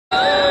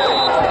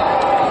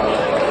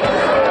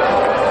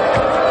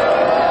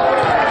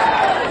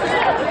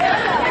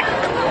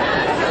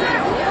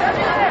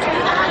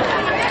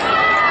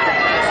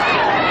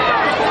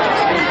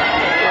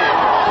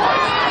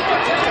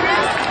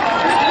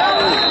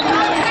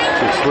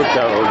Looked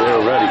out over there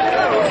already.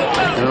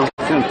 You know,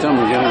 tell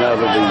me getting out of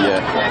the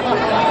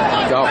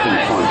golfing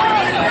fund.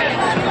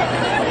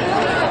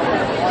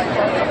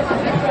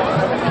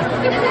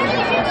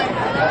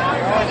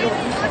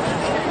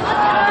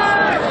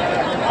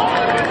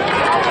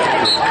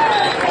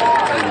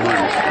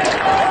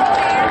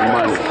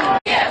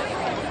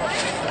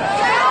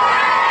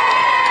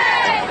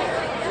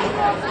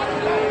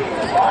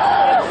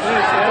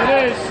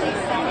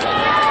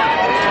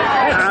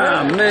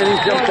 Ah, man, he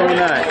jumped on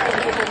that.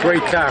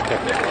 Great tackle.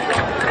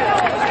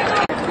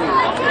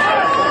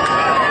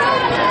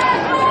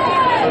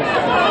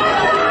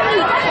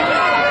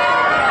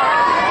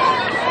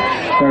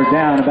 Third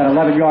down, about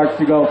 11 yards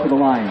to go for the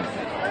Lions.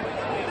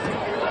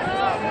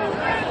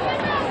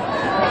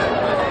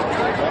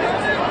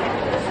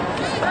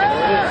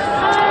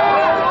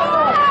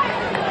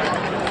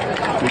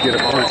 We get a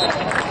punt.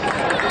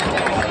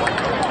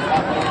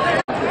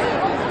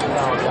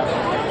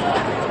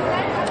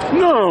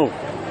 No!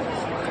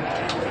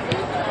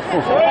 Oh.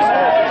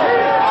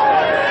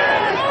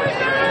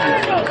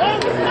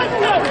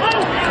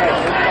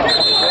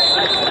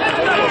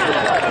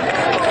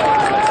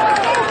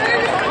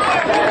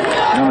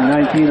 Number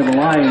 19 of the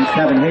Lions,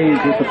 Kevin Hayes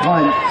with the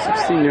punt.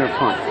 16-yard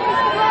punt.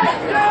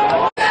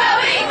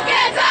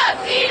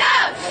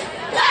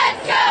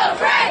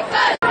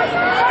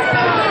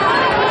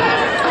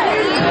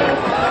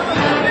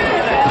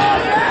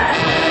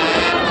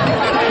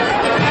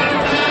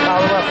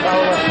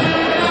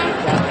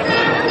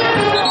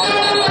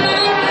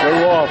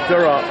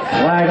 They're up.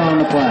 Flag on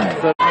the play.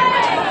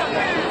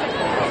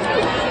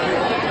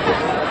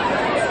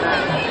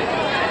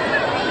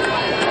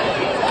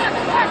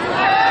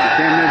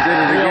 Cameron did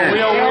it again.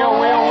 Wheel.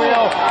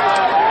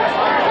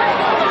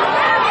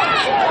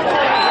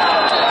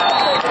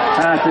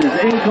 Pass is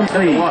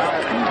incomplete.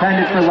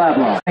 Intended for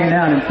Lablon.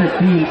 Down in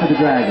 15 for the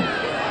Dragons.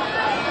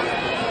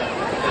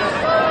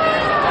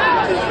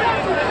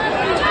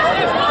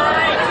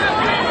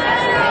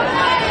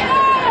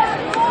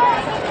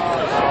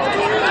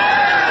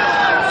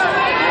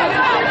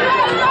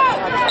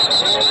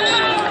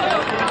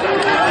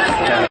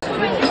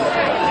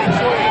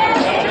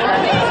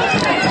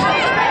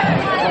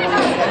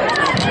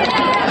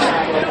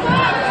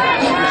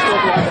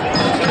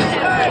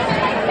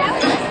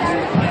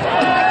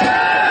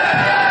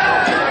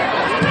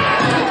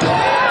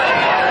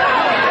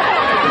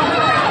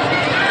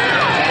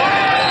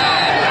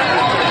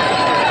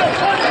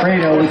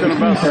 Fredo is the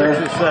keeper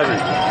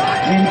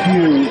into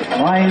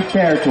Lions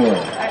territory.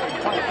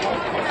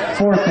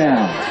 Fourth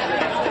down.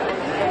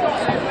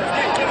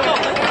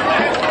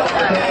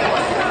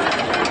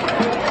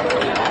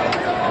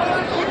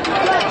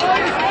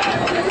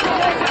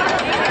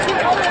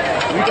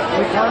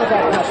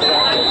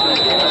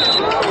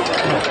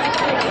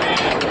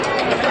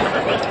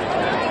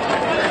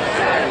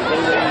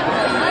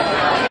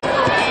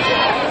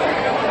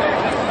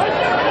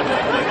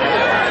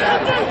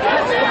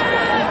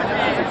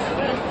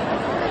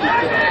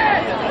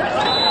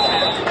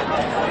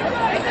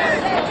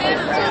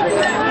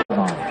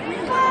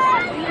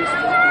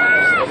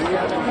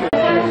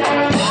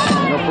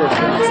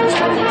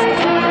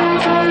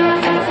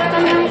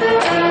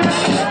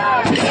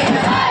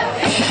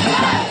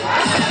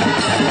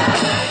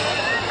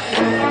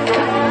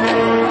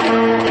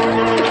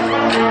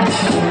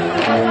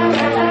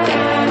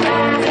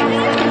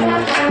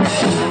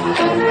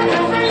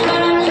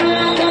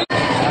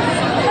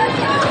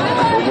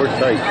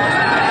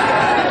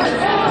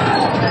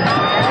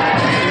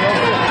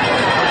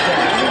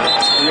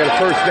 We got a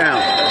first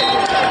down.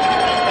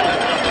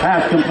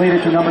 Pass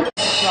completed to number.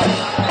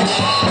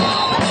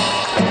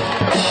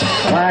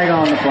 Flag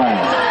on the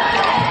flag.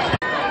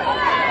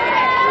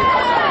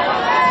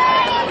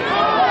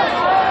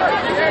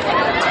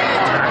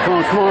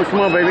 Come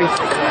on, baby.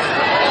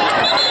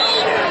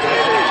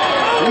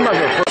 I'm not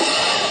gonna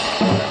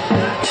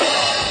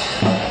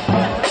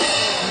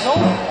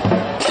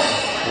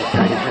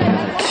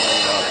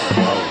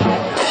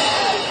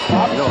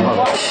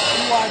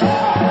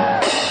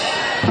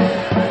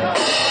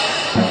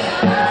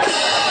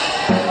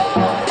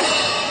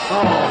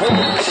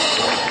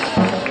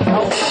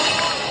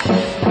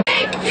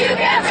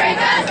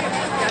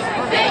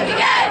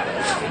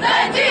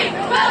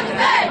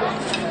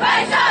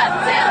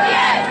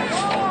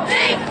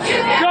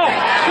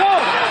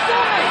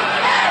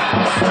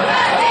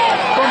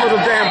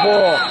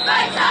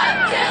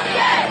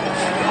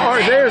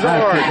There's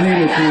Pass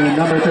completed to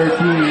number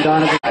 13,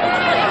 Donovan.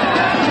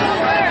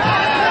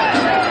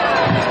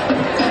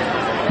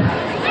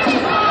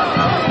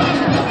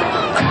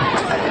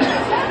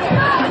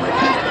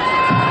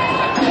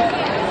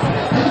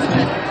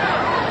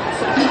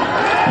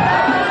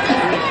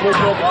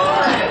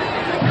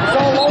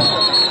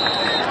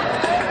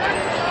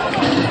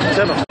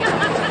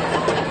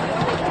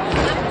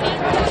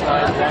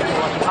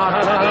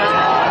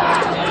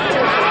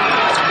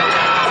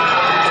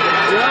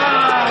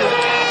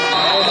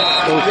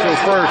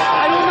 First.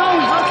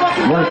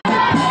 1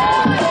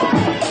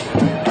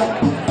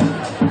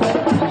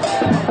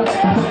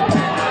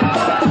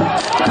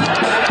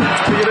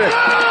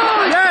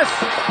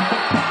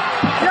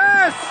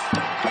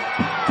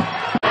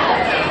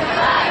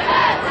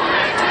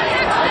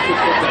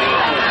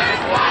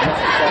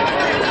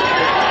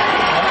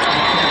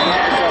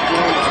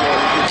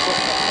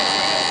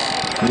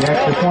 The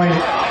extra point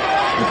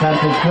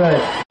attempt is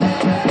good.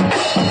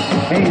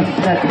 Hayes is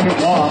set to kick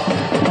off to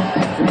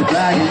the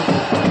Dragons.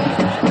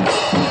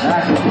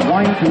 Back is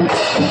Weintraub to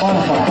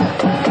qualify.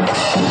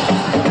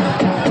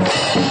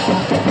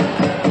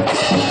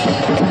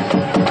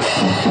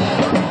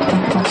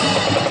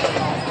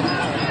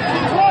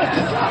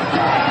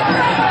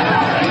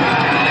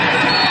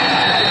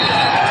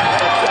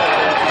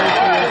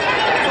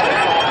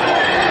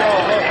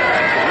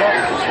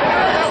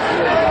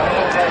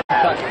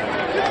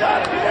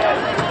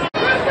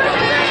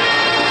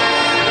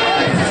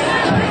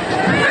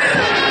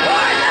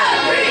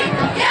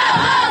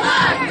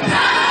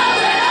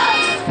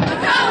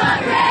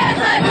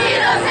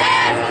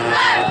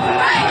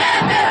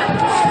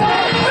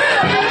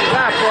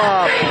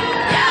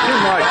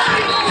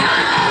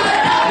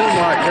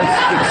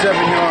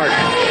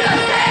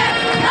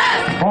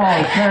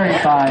 Ball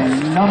carried by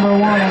number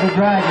 1 of the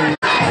Dragons.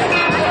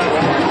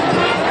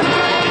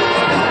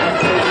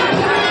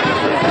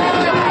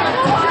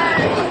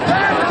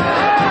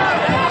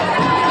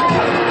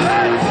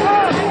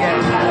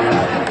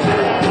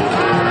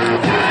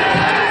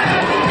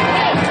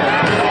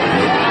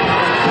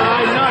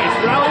 Nice.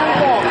 Rally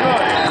ball.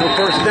 Good. Good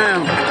first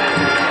down. I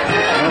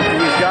don't think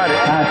he's got it.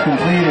 Pass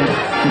completed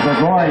to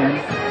Gregorian.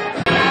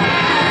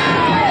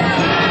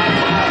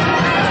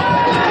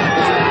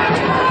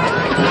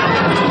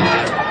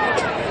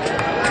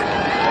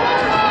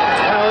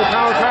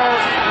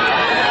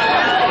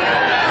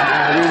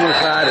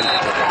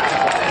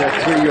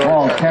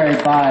 Ball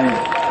carried by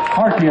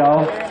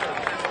Carpio.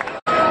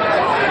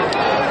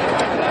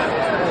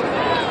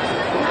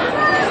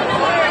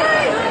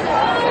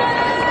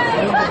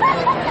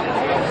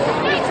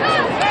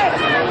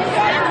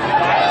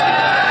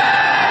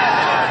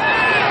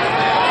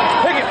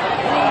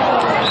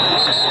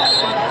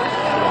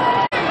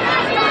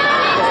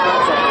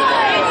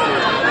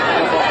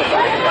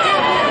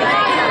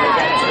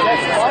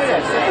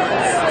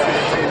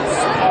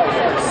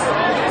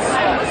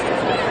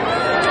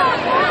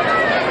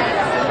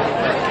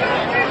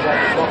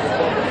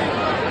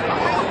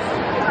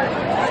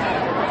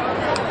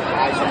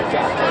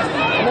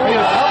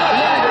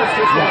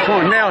 Come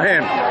on, nail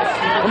him.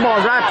 Come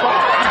on, wrap up.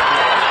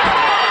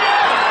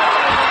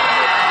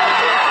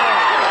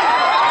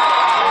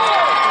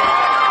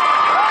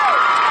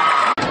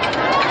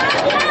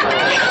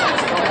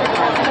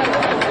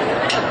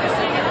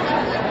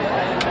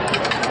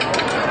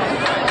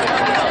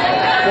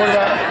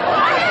 Quarterback.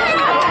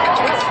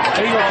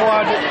 There you go,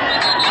 Quadrant.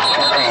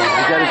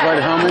 You got his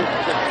right helmet?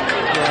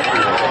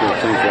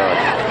 Yeah, thank God.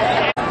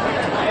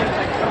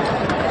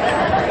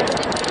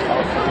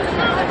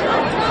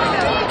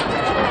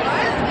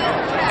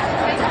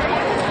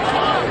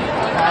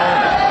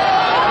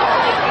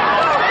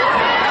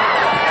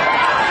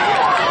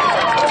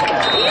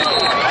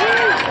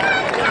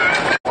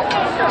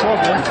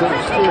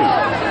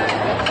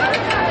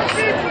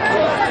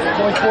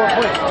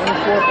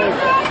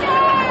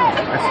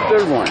 That's the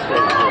third one.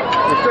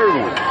 The third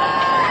one.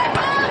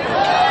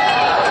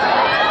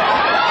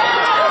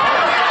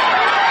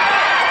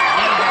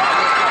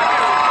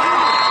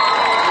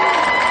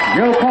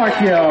 Joe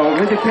Carpio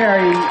with the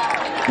carry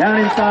down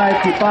inside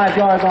the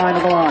 5-yard line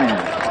of the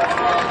Lions.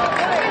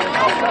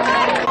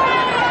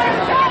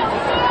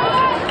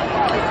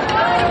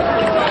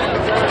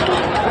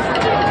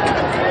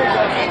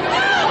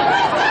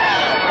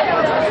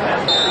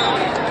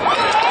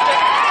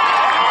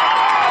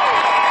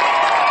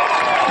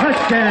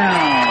 Touchdown,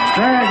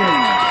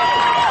 Dragons.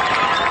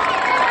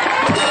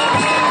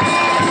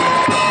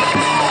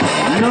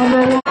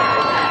 Number 1.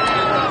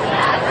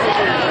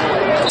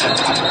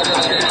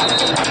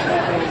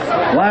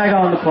 Flag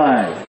on the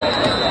play.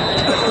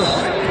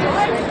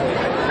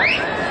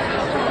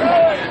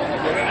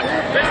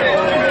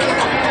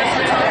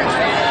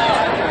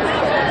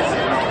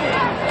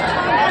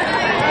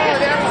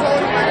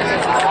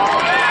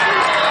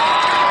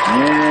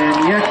 And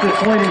the extra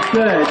point is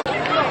good.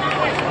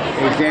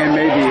 Hey, Dan,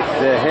 maybe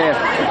the half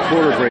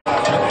quarter break.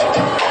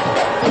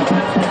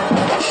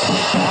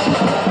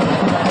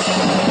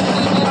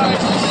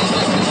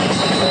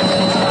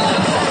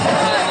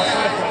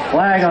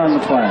 Flag on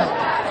the play.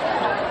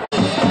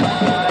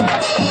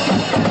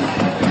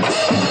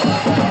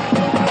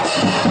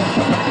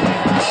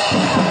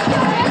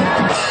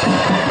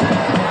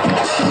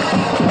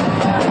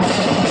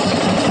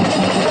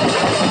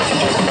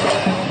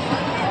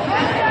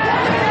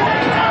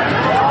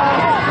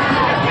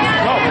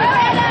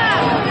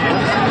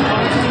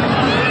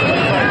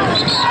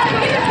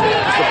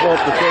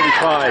 The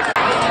 35.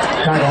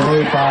 Tackle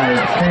made by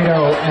Sato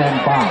and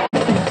Bob.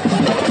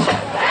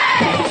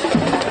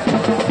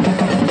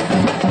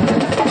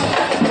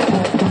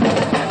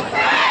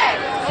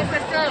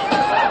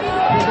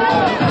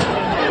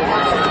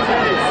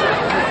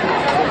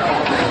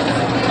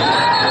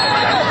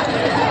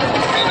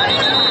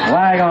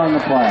 Flag on the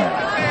play.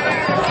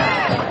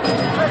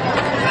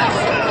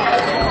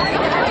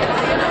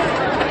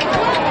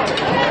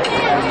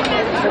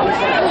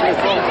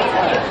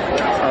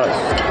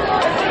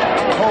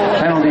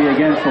 Penalty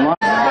against the line.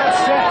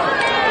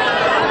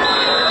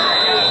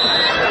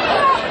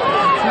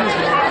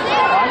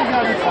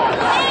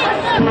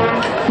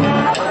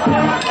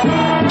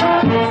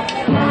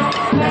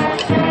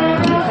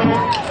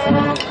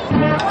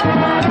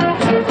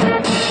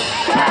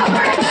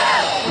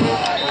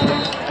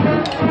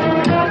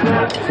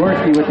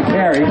 Worthy with the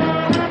carry.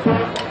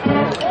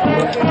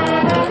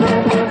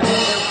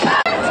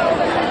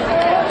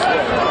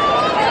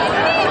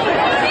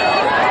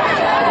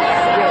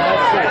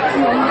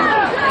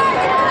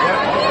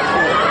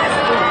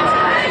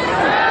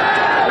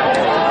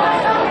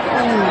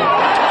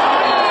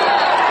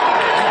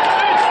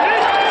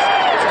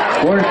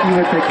 Worthy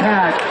with the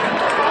catch.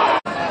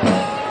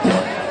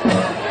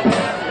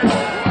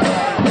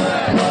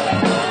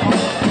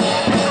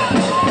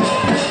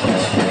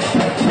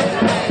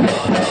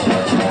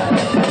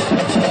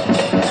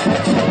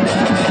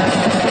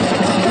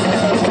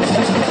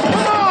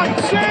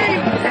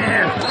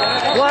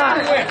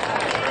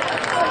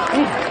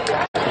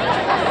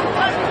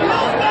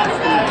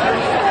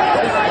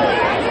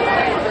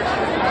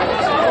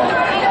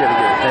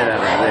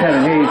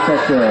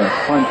 Sets a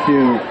punt to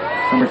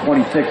number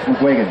 26,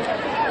 McGuigan.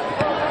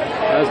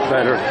 That's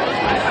better.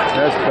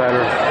 That's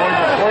better.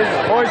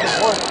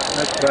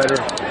 That's better.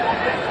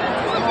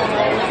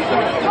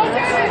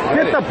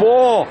 Get the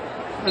ball.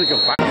 Let's go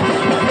back.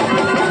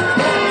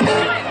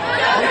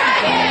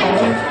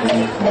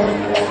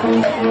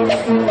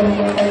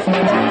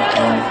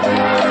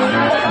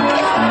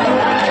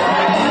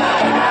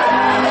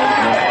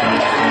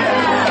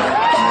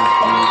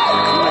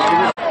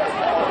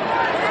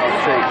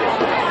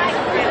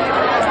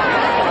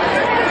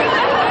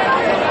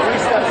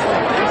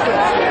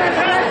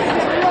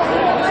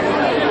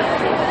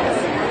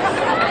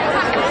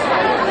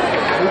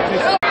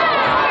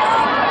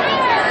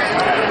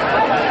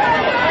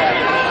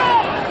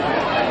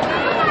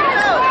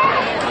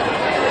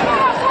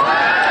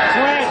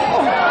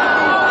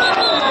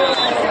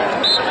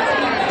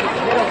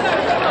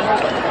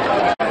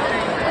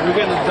 We're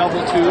getting the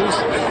double twos.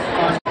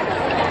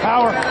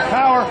 Power.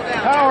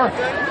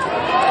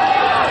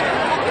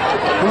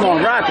 Come on,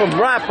 wrap them.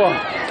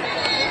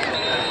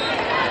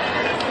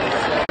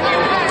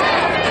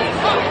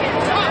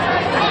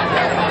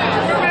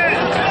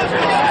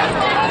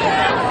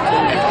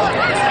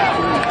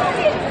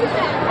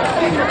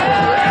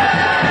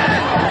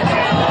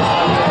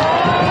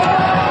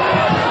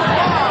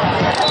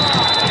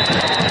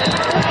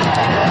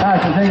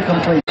 Pass is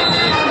incomplete.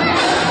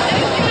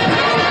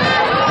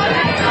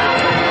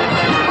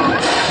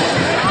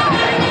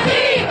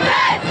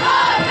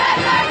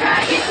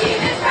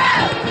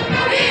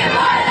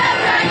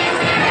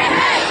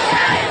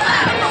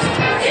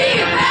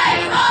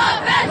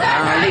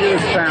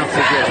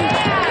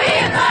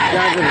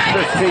 Down to the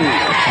 15.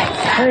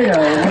 Tato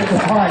with the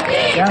punt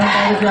down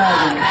by the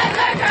Dragons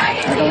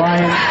at the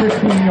Lions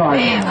 15-yard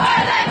line.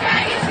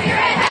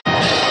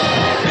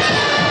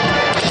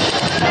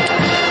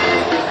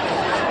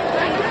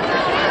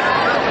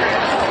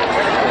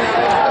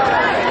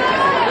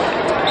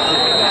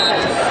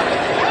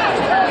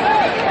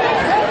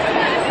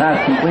 Pass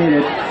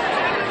completed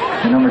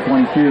to number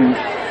 22,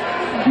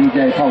 DJ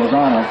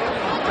Polizano.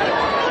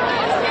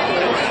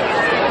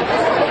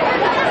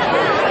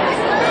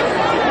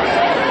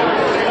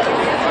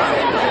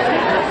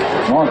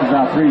 Loss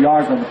about 3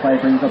 yards on the play,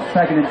 brings up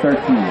 2nd and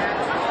 13.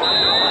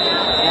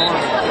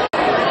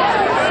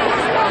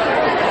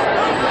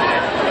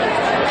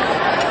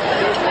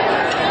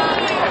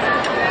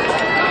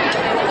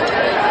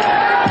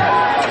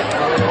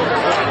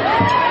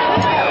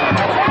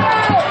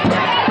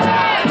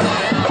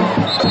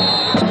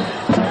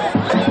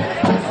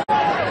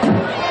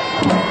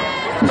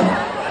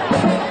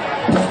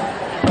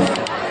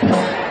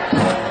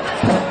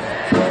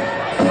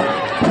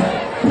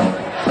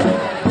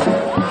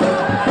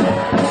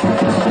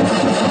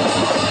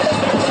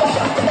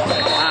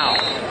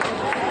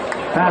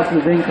 Pass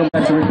is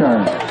incomplete to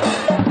return.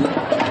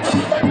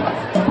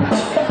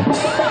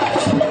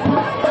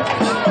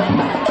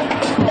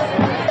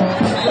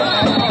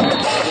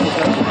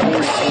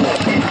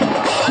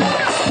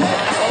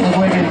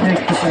 McGuigan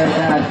takes the fair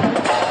catch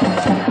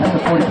at the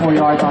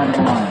 44-yard line of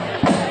the line.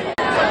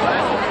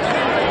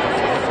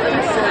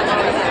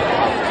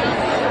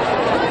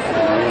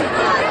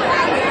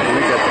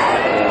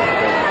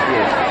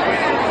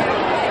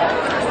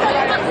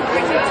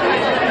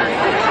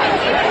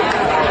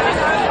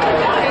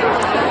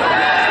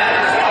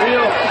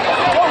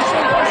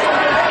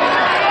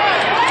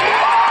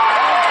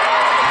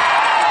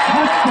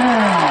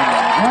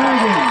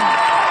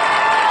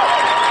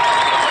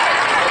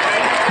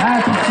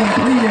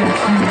 Completed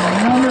to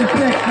number 6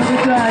 of the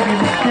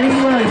Dragons, Shane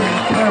Williams,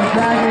 for a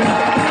Dragons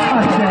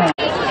touchdown.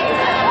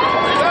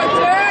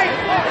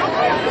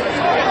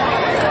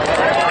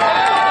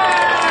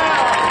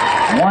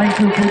 Wanting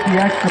to get the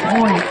extra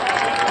point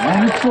and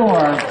the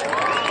score.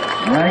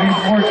 Dragons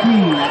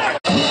 14.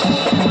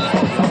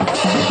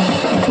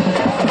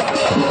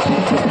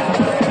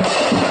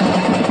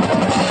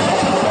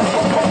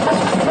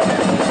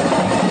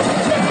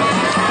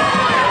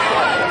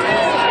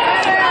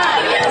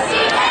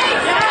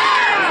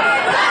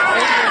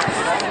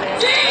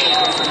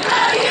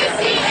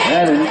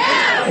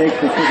 Takes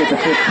the kick at the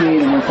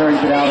 15 and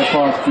returns it out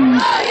across the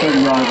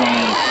 30-yard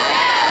line.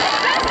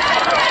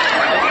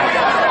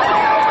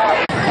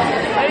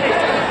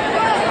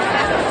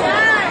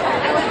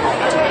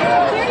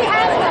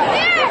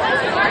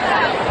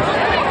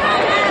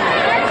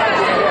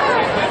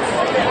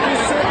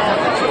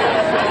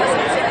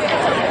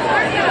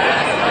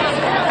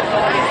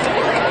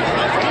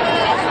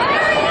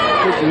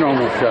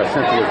 normal shot.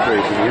 Cynthia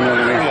crazy. You know what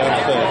I mean?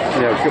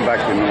 Yeah, let's go back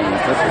to normal.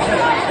 That's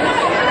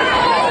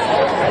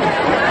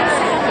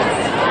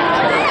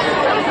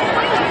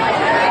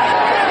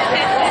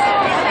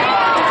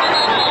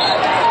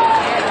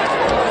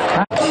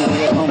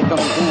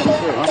homecoming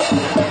too,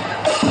 huh?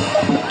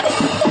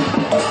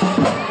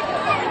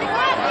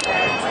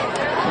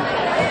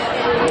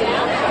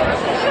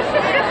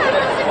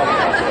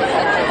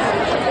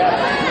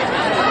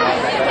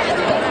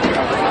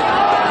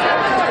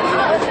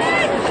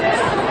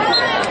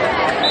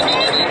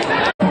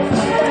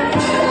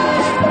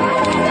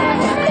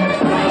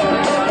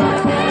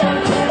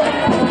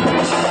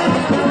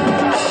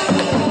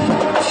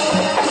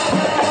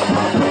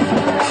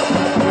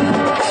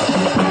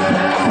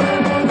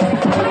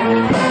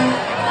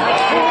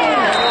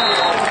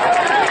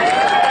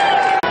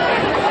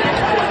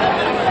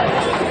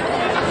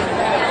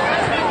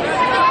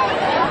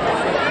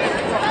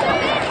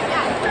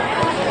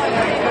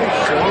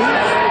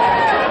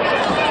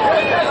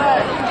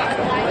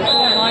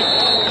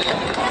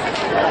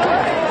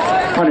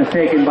 One is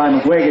taken by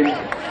McGuigan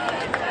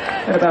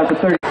at about the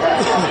 30.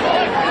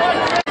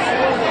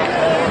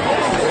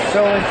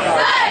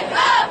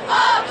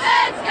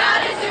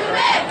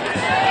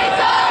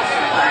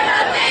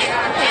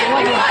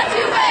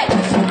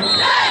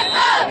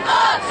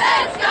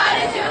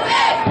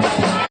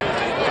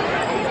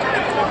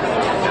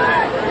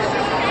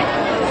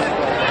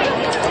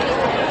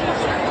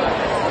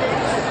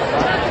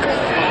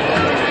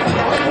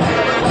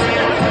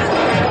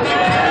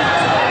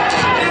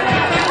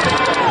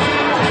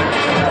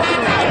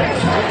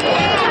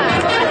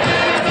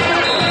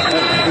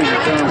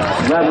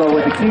 Level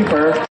with the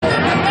keeper.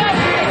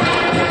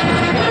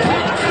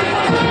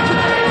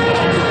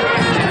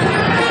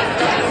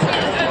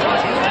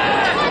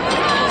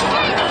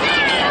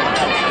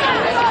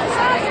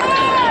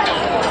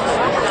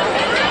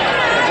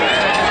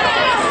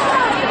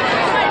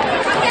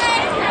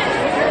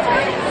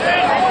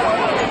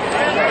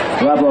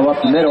 Level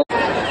up the middle.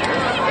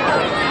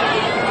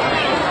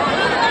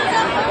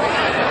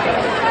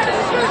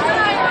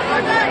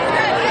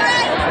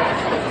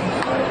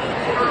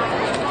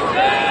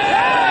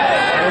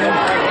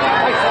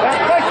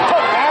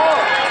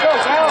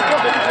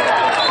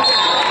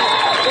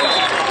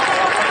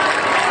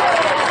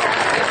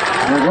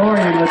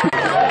 Gregorian with the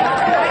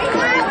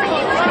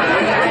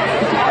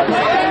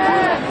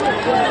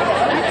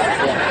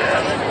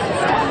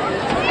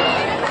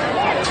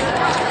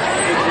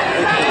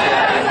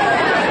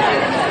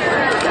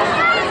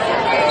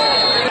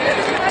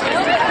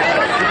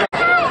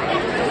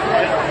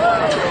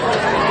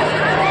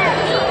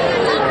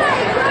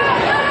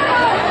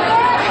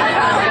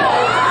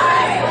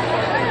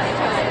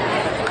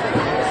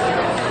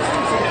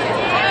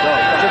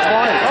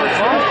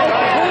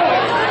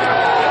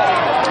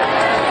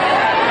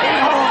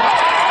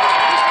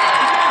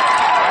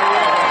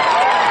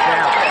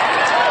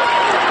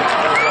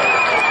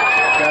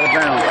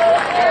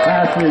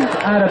is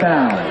out of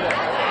bounds.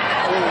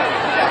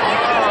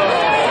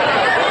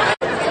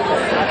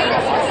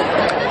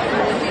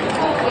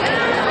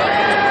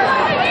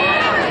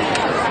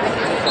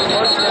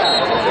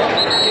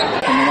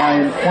 From the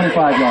Lions'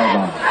 25-yard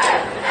line.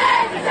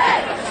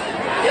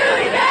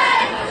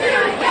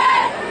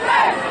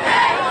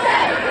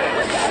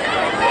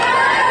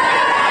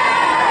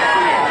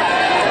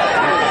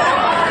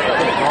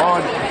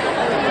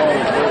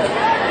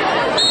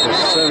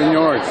 Just 7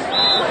 yards.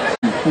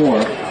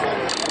 4.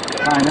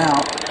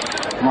 Timeout,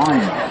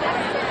 Lions.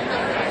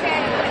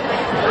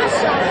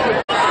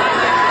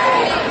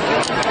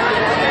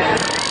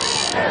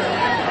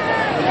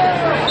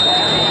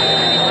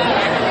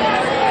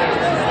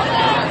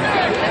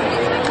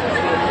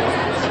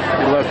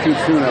 We left too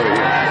soon over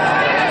here.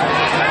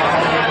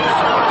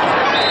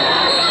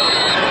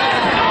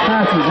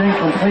 Pass is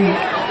incomplete,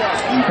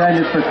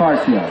 intended for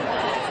Cartfield.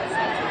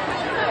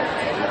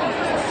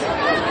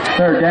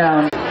 3rd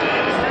down.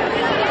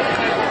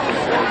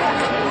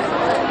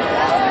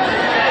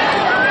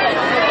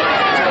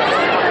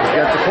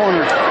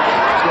 Corner.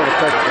 Got a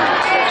touchdown.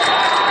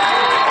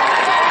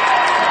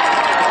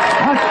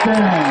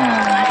 Touchdown,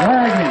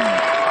 Dragons.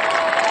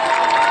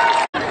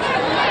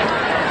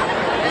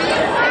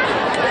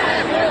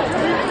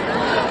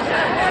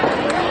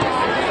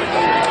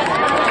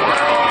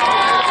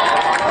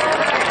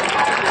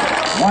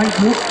 White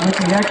group with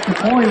the extra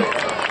point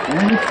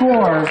and the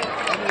score.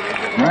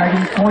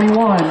 Dragons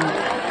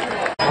 21.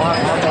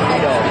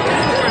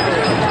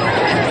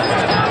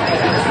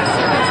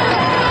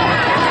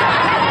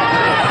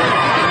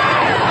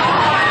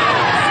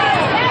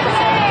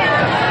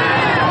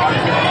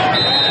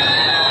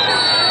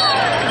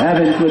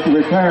 Evans with the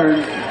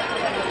return.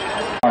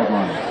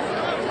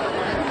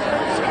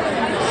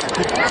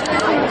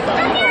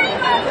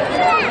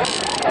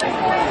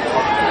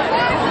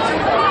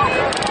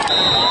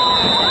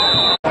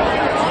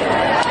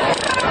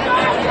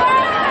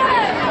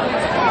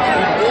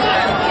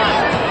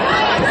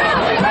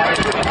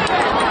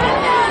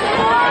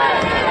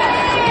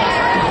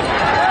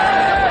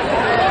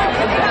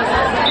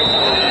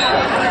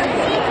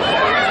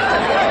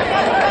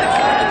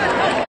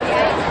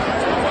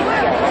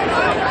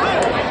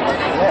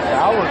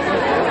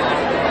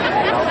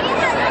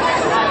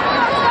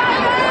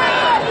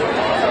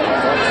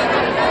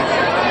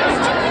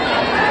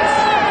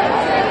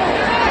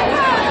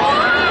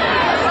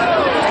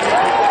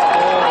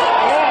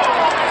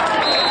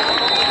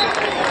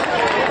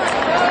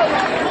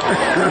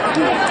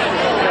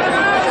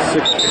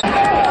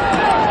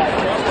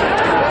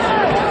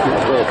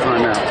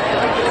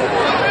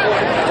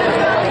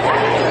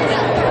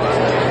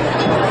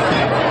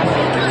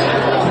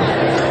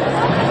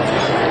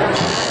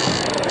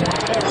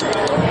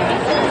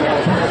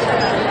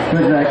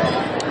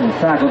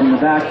 tackled in the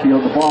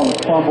backfield. The ball was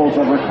fumbled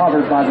but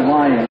recovered by the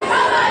Lions.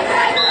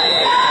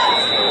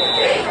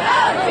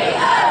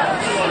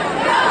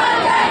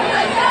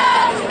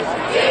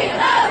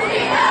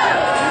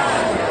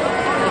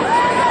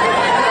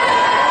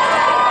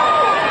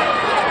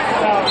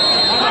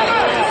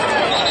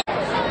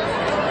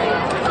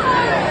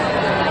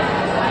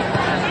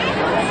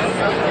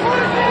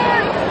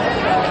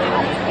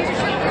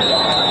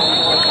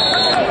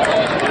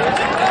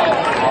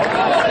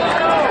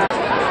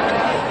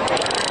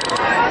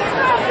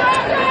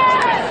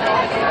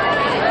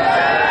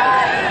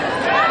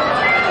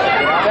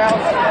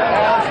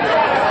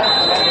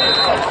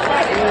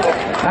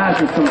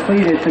 Pass is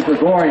completed to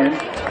Gregorian.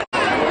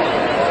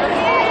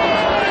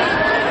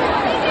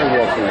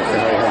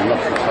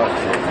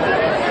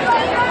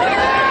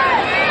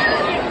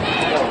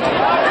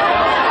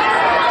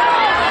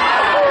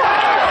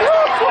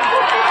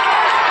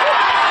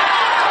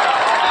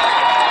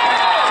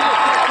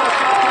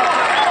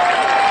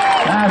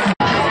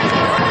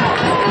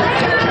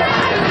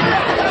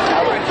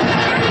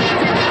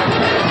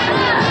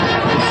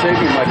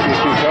 Safety might be a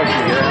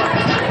concussion here.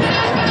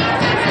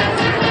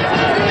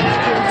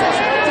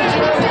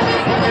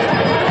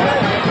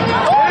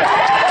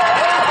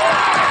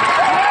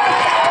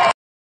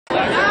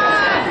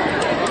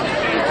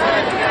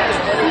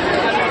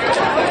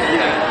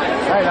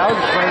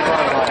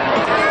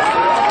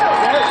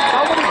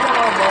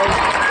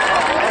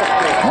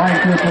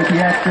 With the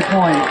extra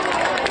point.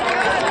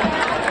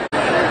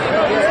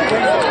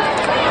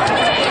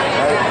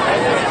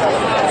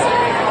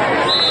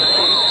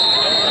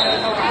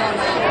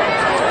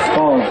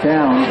 Ball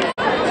down.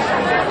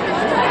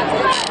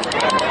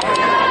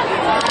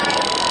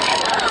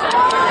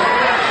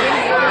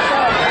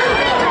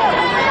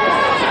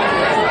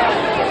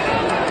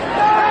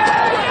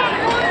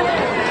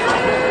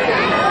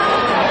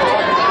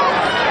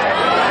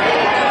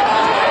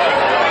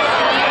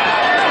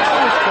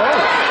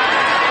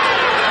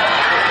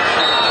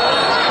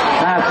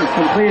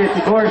 Completed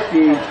to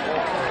Gorski,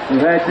 who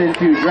heads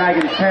into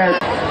Dragon's territory.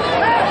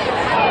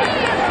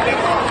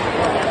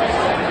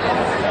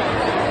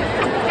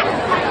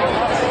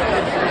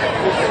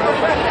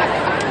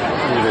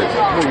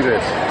 Look at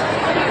this.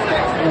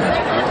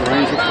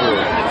 Range of floor.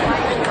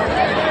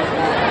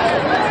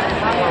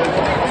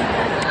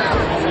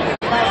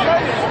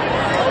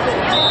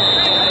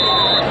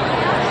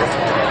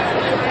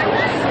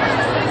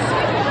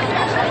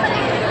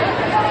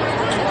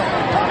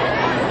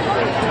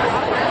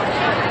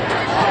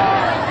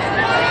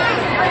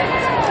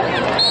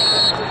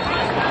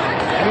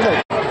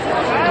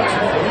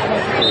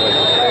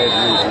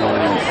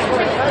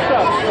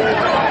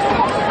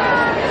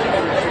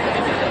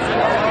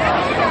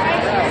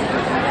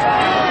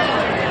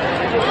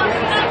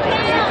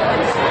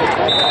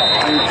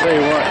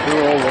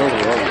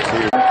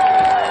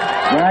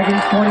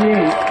 Dragons 28,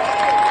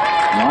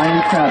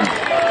 Lions 7.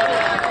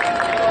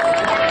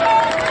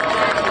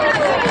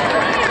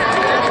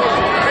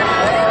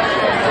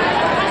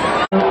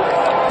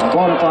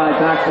 Bonafide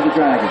back for the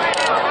Dragons.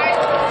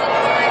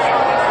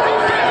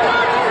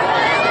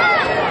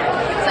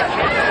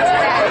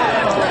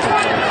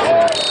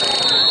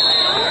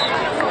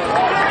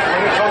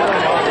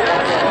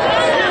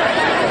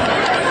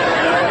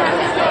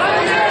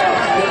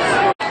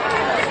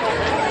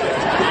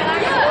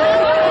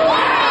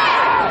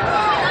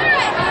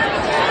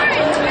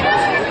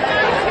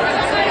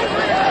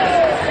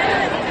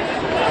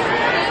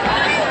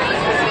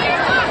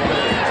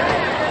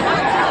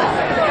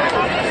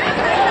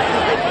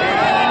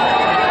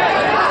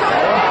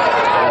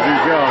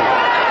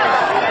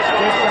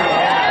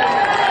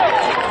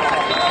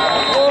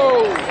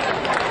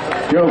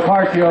 Joe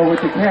Carcio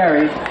with the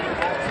carry.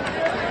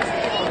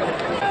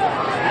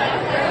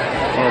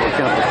 Oh, we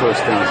count the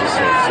first downs to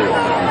see what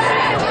happens.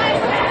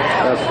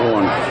 That's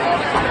one.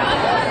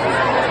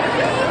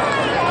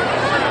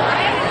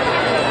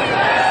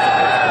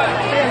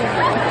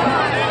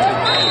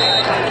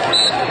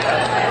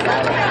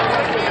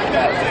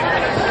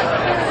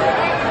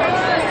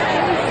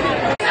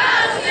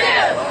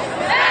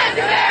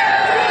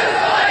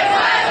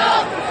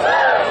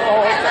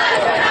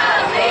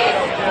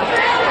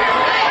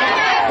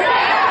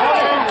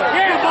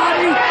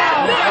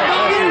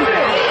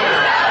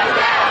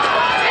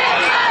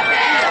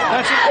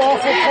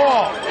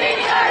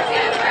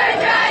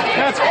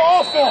 That's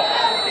awful!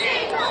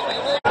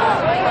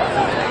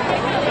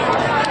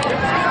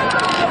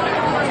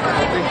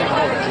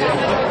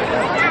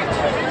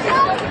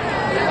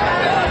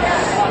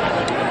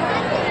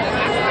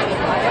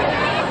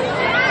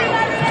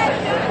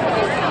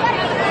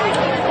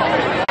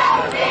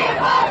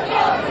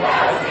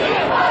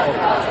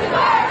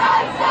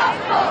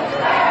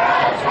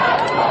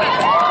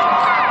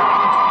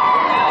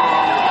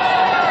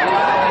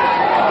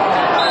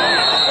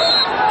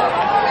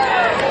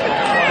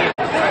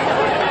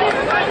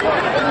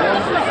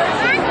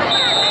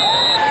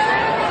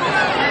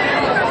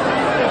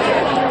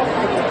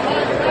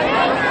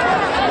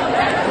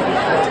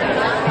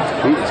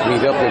 It's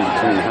beat up in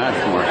between the hash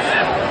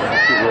marks.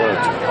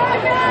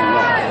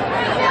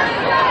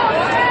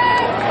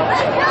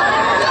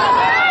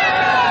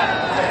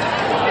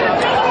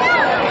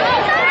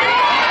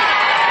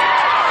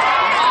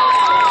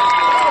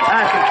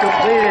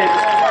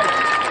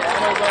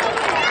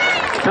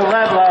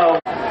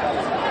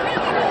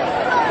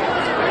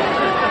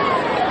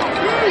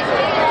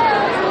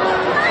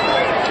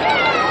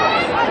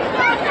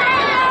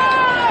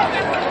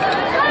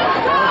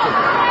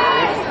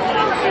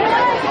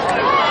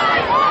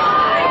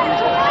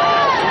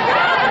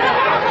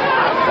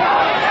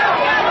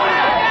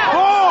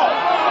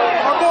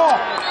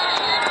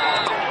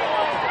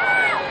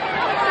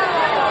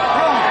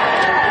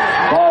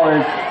 ball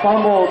is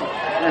fumbled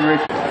and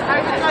returned.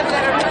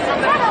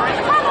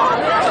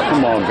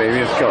 Come on, baby,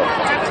 let's go.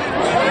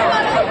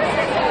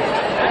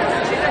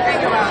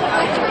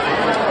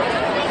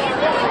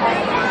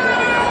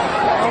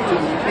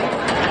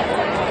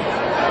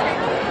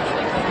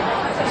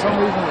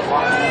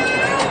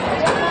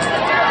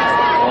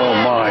 Oh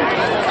my.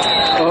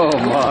 Oh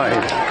my.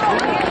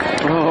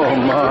 Oh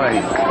my.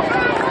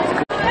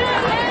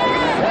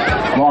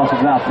 Loss of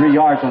about 3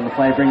 yards on the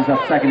play brings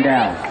up second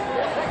down.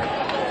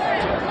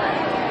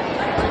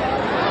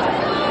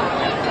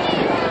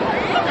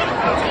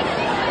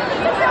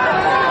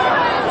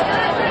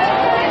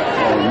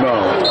 Oh no.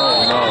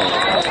 Oh no.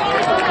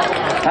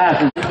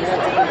 Passes.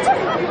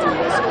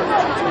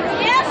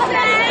 Yes,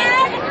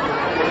 Dad.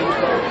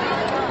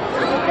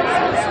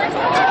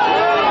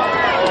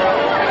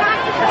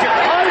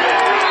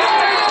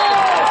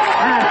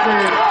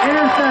 Passes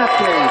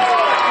intercepted.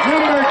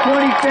 Number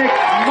 26,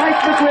 Mike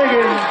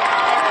McQuiggan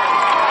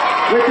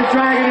with the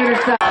Dragon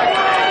interception.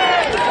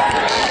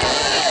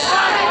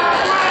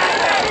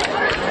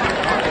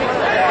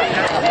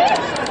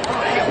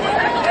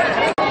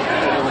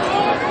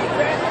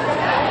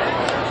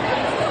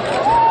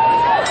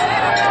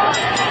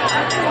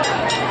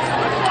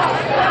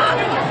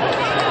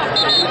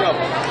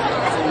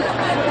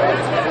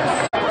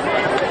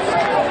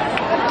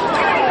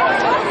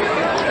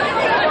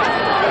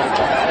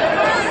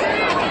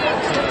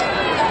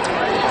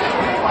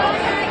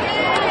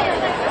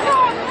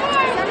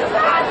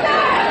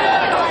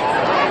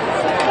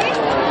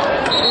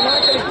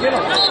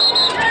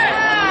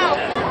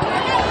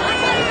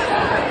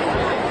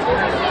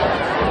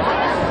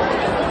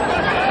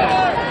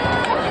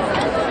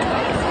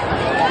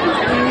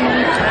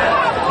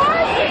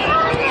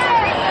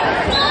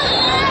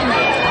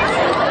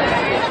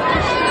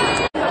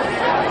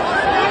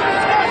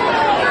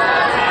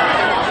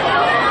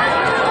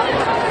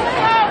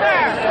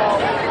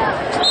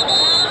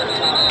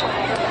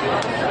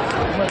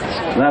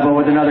 Level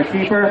with another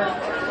keeper.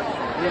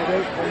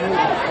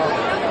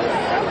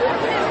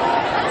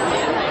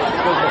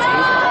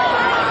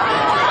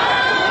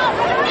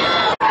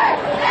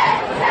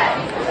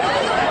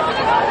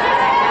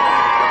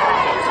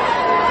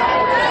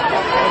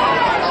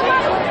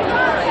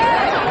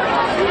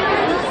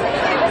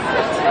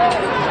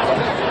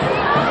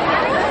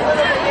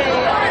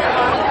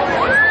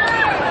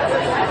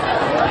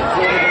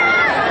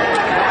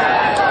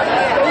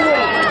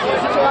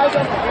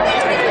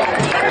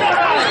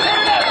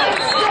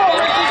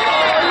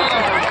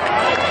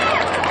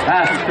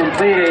 Pass is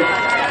completed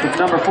with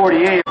number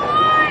 48.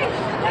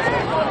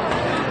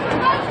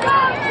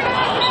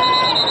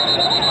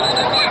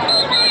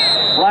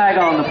 Flag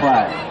on the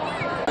play.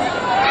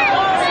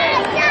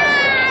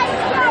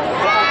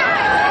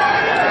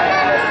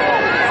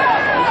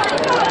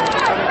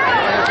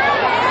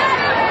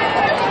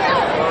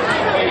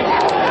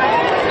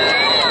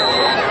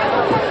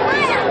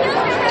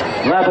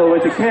 Level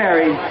with the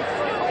carry.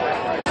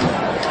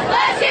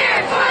 Let's hear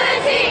it for the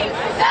team.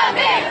 The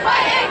big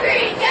white and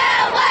green.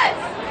 Yeah, let's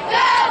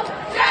go.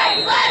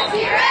 Dragons, let's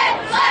hear it.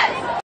 Let's.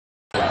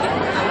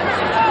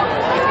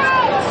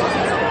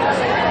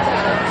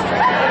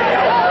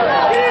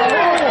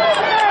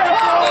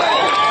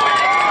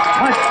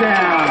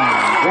 Touchdown,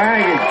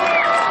 Dragons.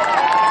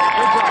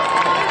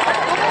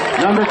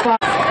 Number 5,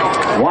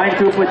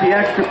 Weincoop with the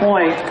extra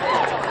point.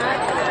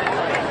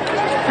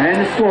 And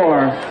the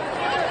score,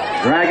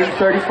 Dragons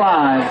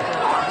 35,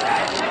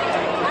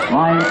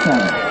 Lions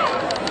 7.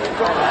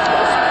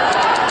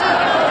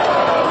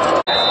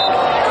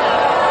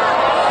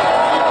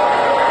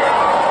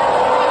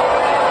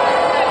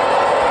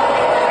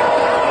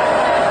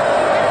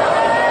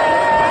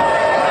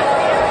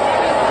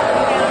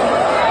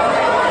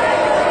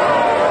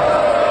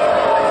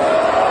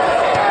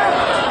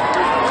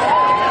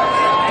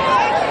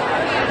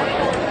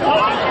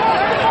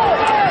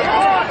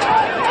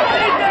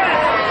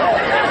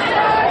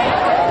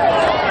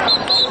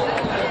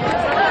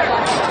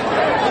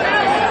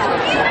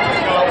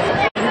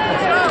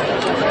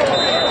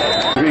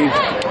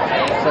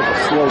 It's like a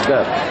slow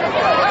death.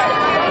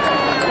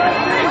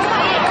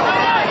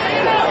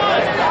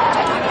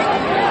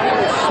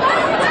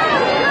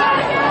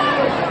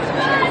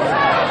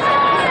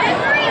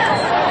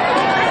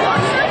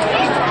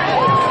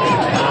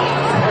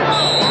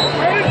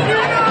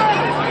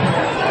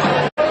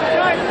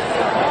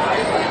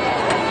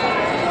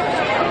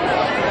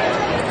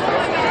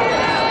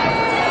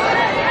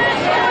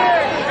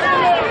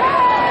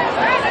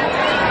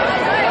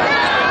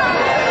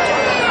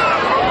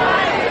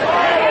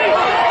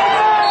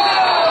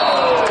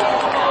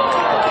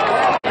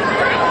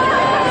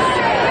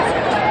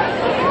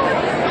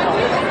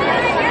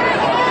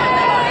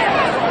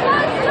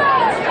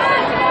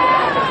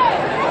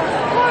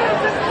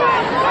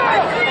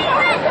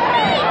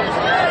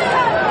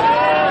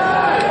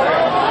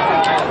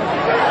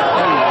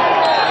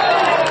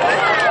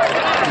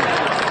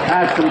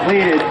 Pass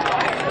completed.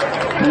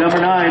 Number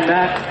 9,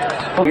 Matt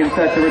Hogan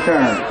set to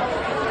return.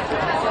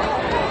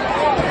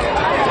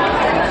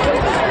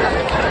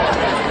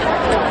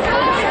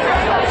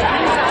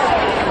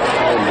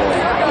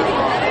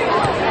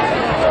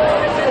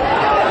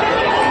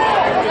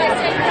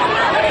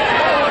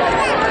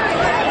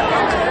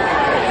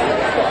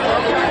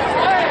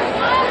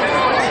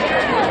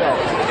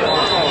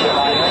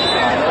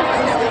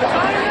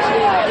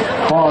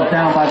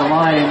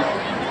 line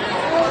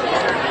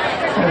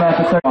at about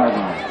the 30-yard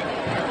line.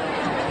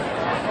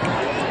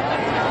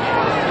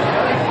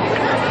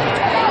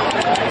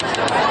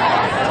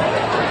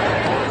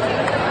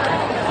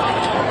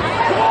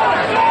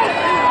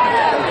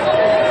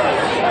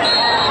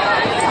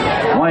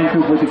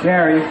 Weincoop with the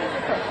carry.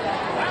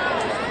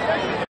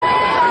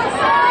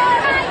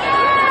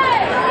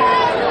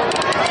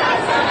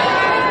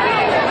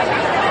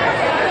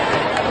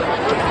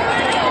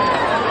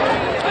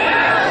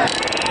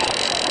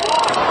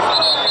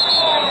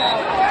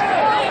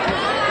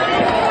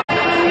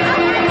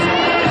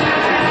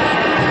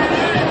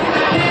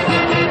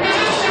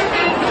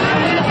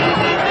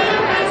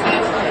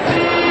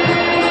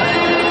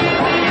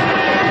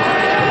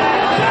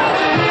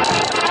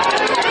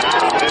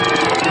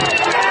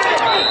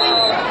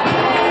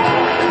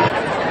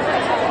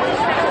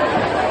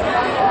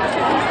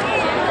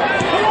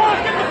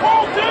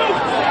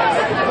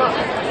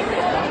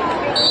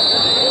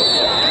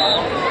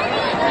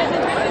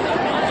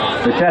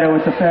 Machado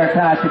with the fair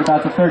catch at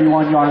about the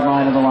 31-yard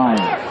line of the line.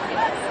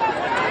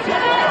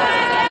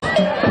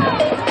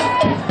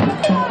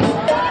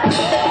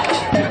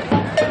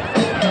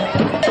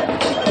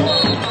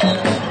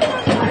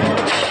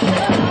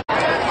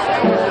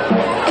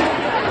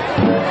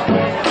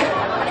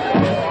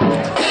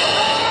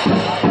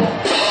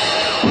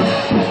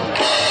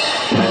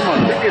 Come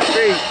on, pick your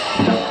feet.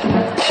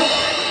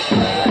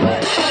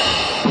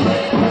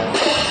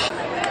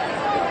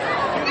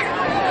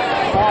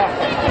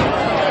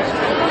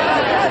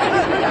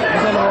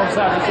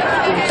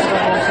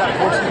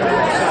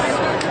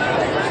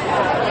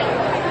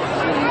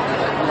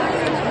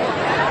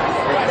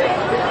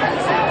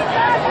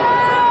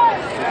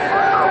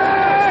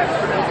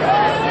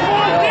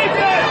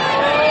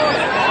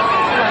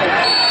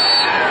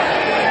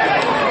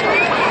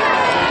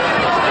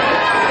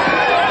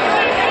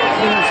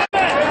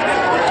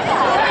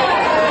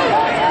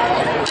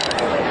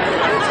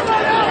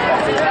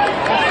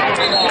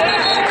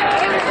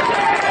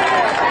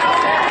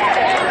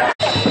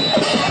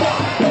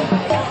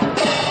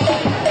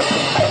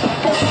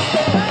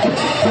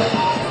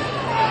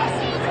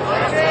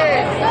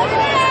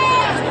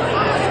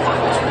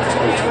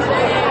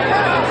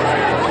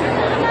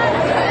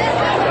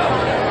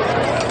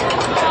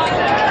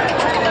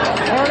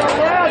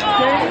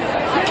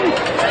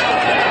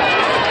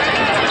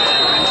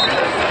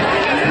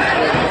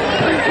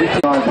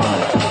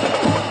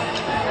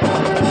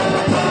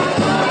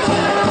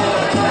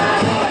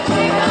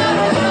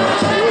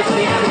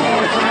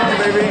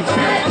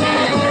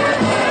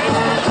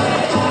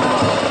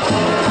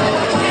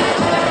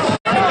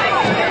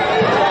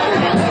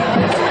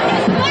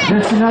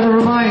 Just another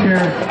reminder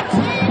to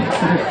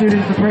the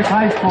students of Brick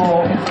High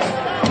School,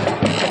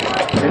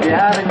 if you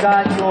haven't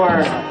got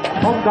your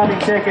homecoming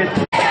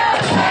tickets,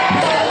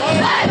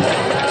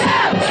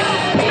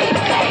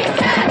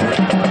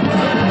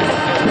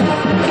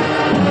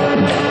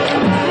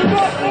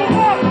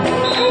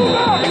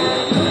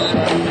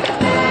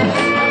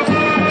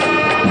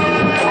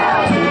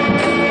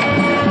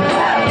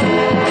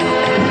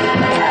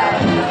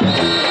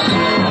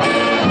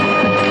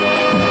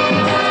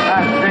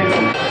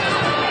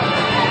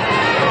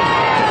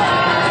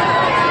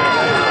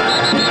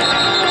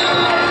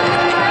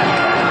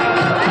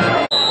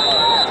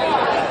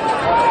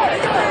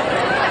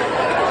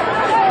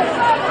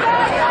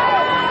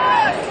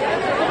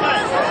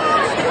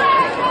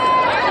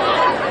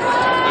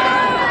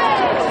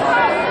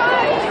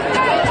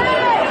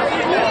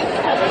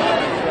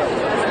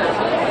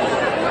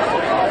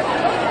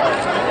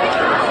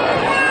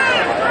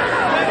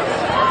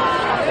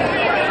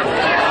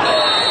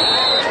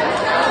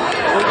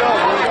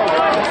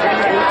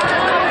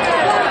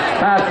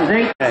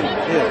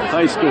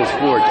 High school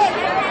sports.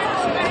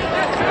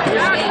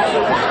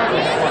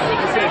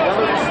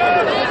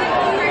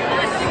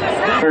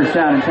 First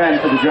down and 10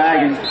 for the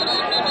Dragons.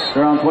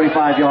 They're on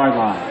 25-yard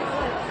line.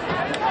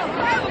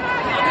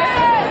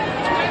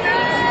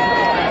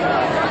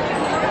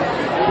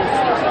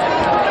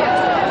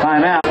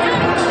 Timeout.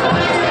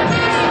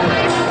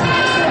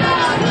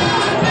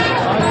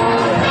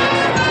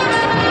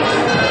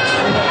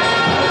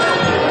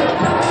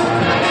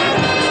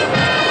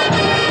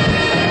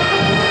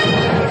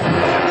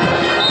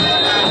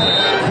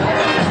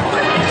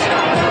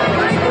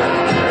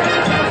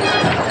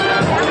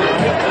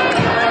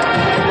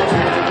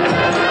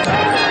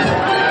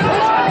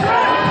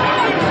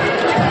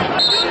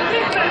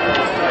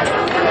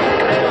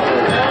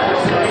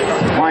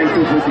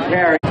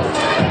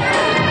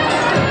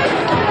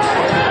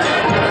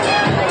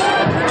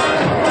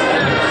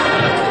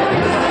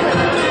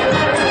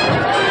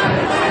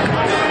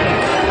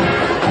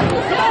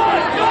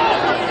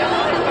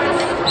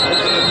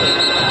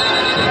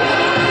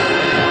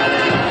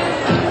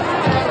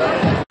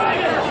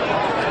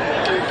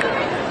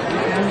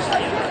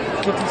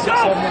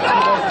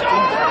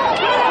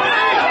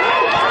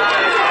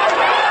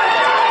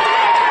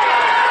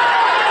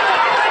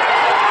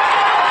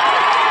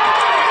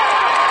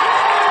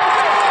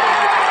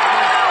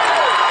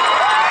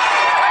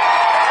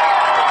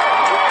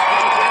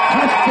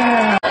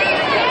 Touchdown.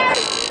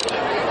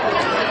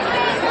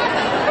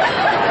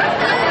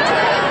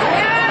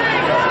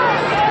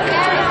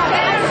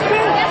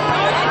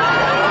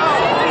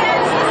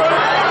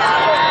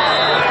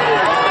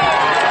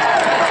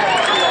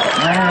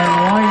 And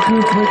line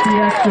group with the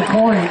extra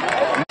point.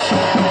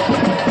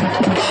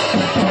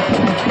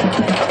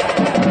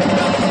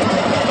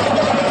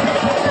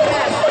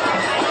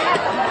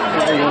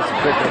 He wants to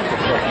pick up the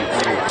fucking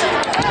thing.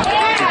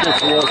 He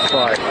just walked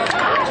by.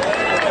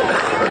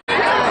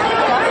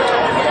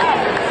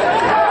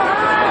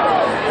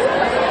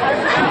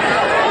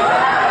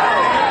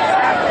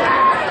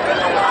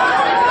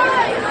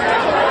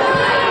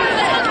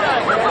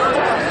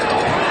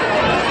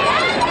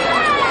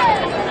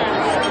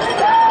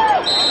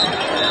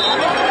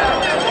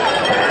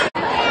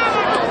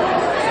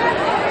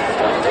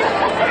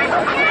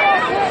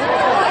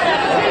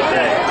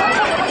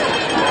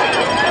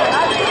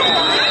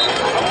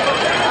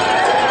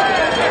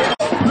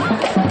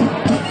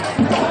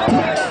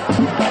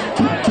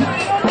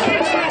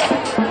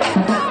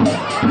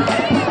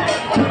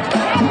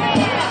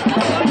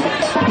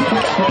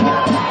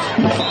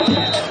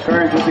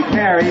 Burns with the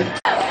carry.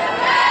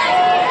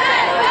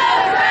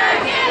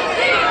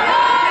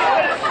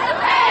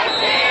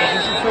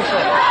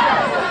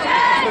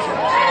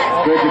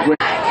 Good to win.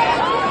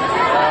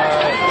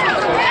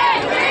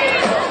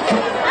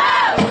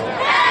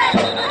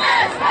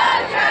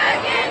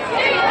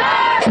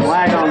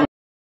 Flag on the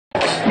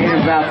gain of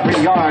about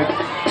 3 yards.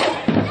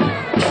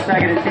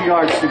 Second and 2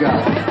 yards to go.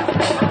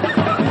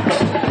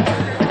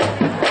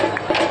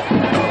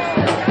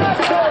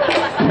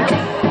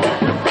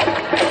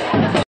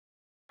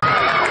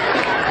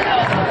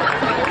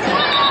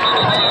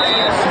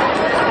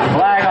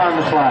 Flag on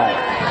the flag.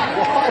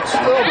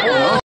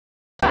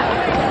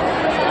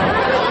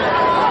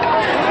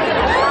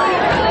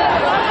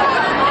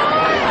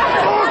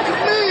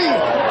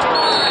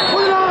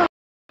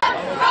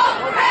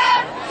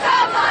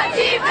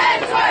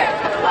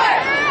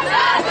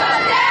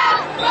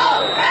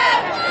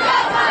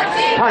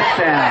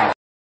 Touchdown.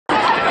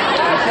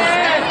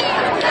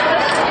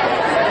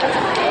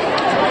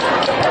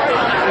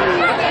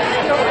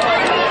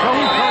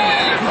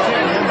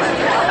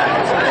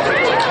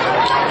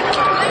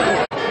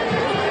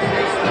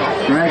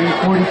 Dragons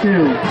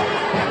 42,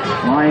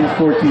 Lions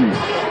 14.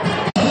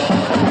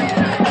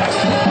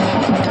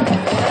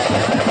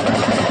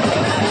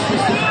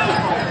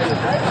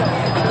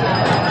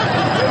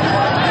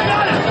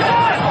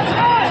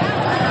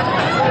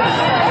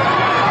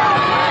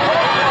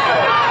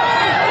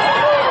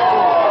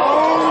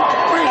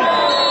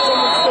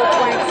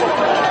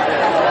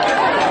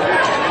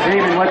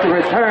 Even with the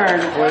return.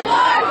 If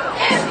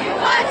you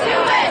want to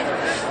win,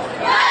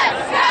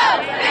 let's go,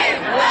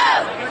 big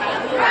love,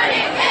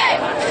 running in.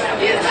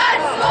 You got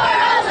to score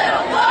a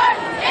little more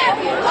if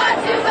you want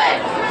to win.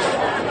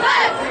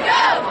 Let's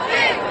go,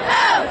 big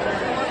love,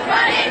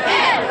 running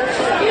in.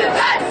 You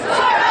got to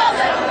score a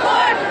little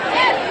more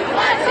if you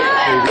want to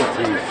win.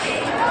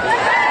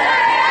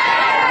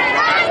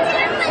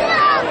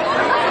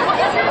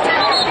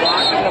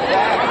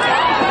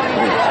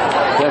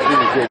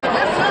 Definitely good.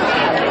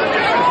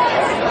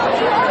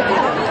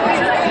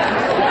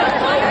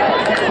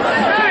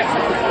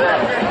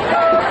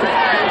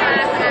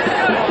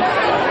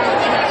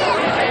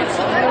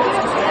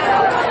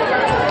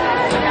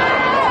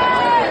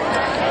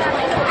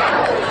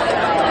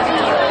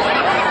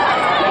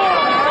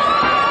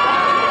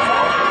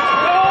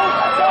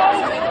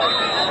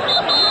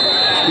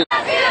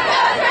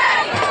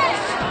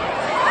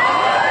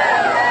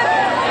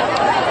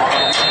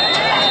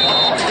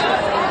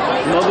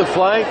 Another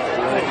flag?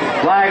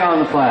 Flag on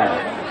the flag.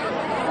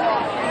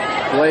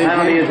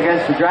 Penalty is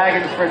against the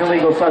Dragons for an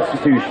illegal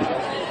substitution.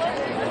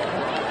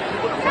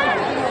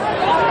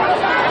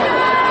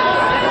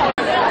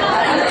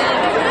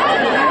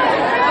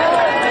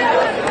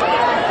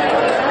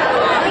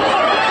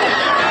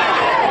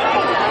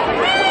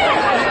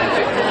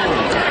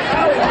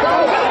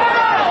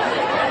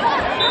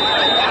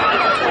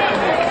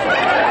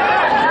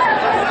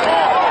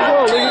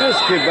 Oh, look at this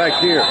kid back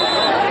here.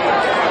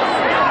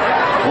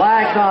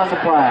 Flags on the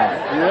flag.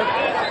 Yep.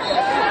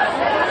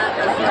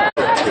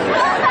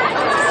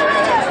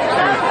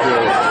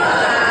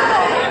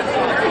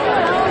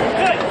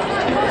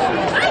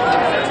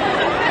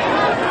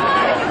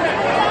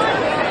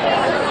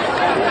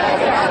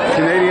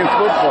 Canadian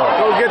football.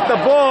 Go get the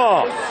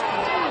ball.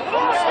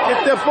 Get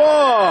the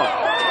ball.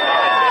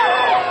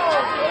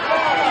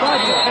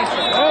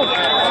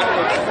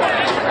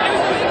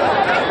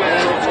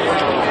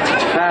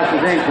 Pass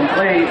is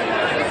incomplete.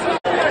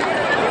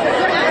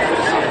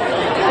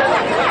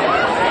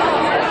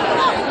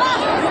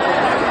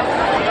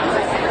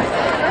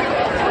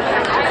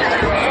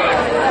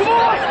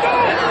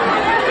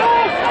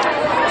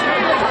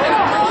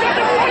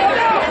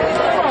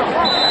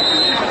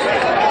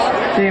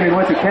 Seaman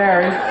with the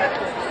carry.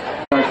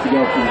 Starts to go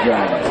for the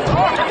Dragons.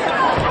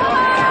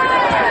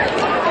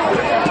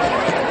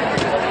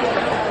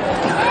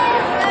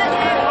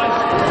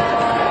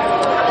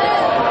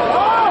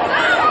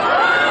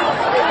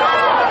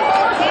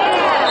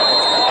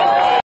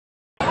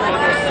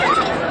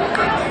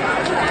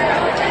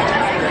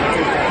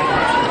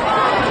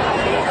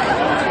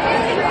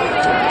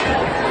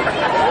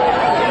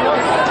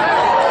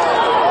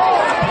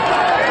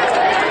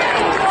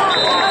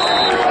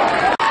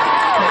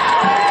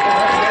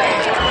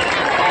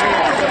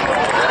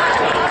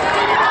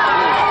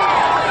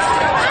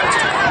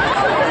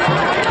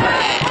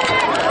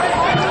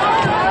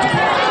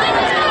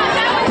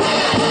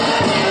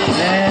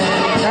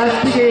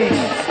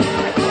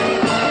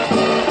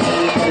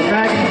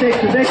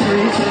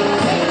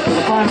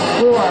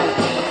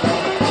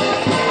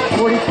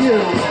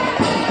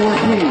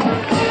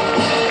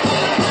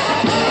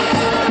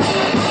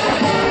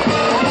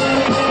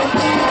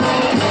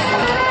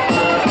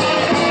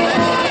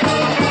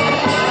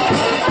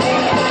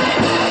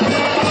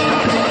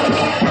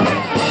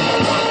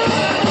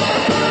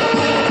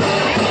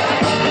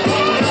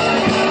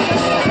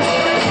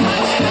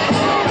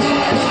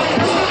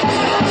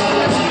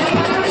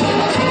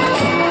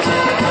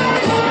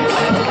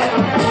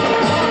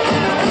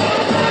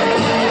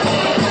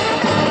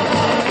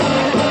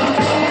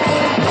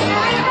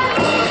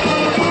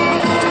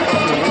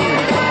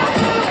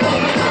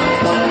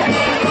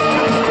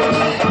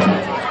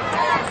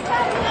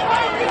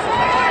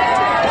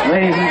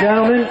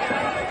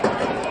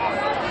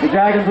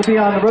 Dragons will be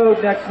on the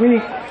road next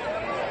week.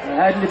 They're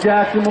heading to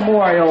Jackson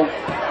Memorial.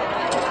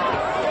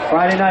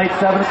 Friday night,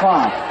 7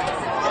 o'clock.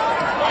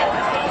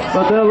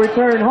 But they'll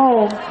return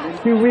home in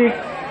 2 weeks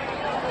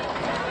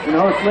and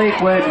host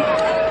Lakewood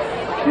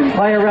in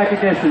player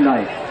recognition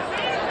night.